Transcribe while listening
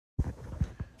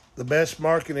the best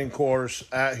marketing course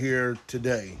out here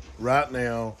today, right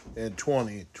now in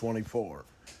 2024.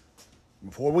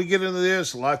 Before we get into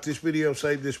this, like this video,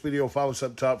 save this video, follow us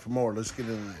up top for more. Let's get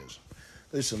into this.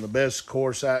 Listen, the best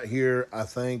course out here, I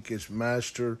think, is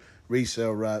Master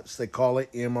Resale Rights. They call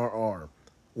it MRR.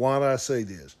 Why do I say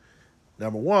this?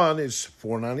 Number one is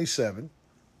 $497.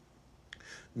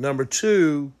 Number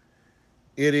two,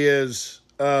 it is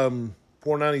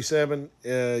 $497.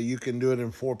 You can do it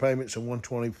in 4 payments of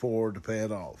 $124 to pay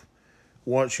it off.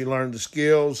 Once you learn the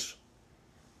skills,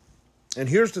 and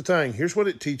here's the thing. Here's what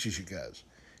it teaches you guys.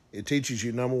 It teaches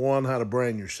you, number one, how to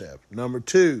brand yourself. Number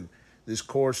two, this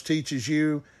course teaches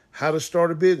you how to start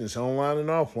a business online and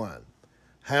offline,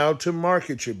 how to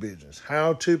market your business,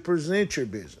 how to present your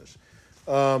business,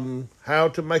 how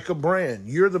to make a brand.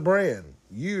 You're the brand.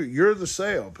 You're the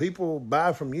sale. People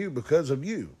buy from you because of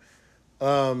you.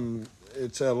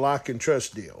 It's a like and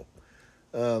trust deal.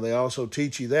 They also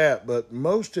teach you that. But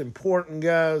most important,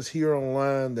 guys, here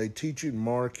online, they teach you to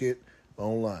market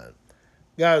online.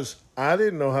 Guys, I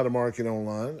didn't know how to market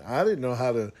online. I didn't know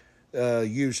how to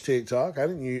use TikTok. I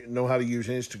didn't know how to use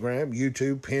Instagram,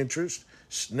 YouTube, Pinterest,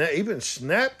 even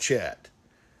Snapchat.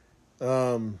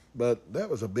 But that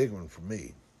was a big one for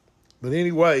me. But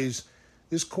anyways,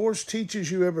 this course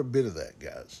teaches you every bit of that,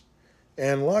 guys.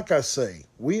 And like I say,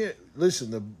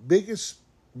 listen, the biggest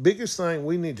thing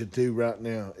we need to do right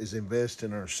now is invest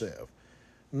in ourselves.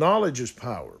 Knowledge is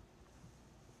power.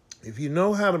 If you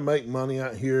know how to make money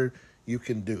out here, you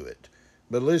can do it.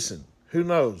 But listen, who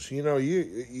knows? You know,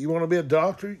 you want to be a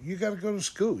doctor, you got to go to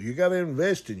school. You got to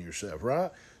invest in yourself,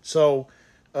 right? So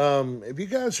if you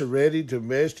guys are ready to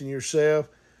invest in yourself,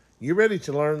 you're ready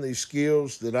to learn these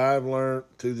skills that I've learned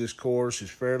through this course.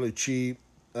 It's fairly cheap.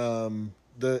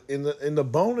 The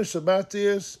bonus about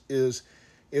this is,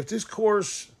 if this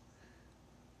course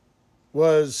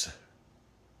was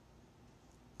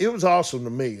awesome to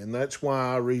me, and that's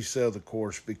why I resell the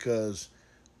course, because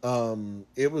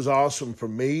it was awesome for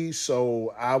me,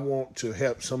 so I want to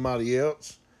help somebody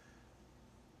else.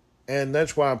 And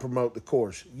that's why I promote the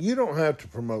course. You don't have to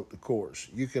promote the course.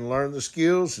 You can learn the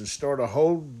skills and start a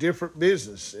whole different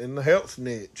business in the health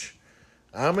niche.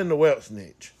 I'm in the wealth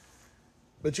niche.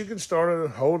 But you can start a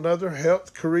whole nother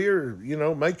health career, you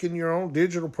know, making your own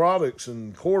digital products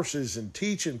and courses and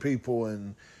teaching people.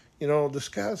 And, you know, the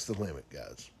sky's the limit,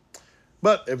 guys.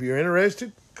 But if you're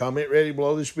interested, comment ready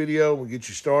below this video. We'll get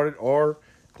you started, or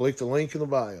click the link in the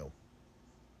bio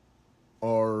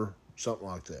or something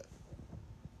like that.